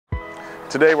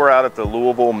Today we're out at the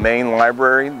Louisville Main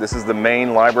Library. This is the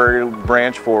main library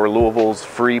branch for Louisville's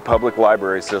free public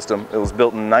library system. It was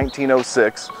built in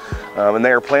 1906 and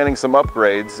they are planning some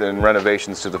upgrades and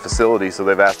renovations to the facility, so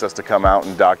they've asked us to come out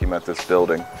and document this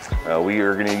building. We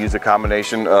are going to use a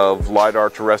combination of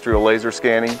LiDAR terrestrial laser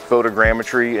scanning,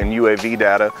 photogrammetry, and UAV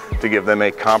data to give them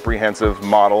a comprehensive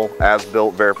model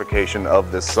as-built verification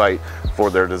of this site for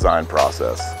their design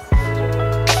process.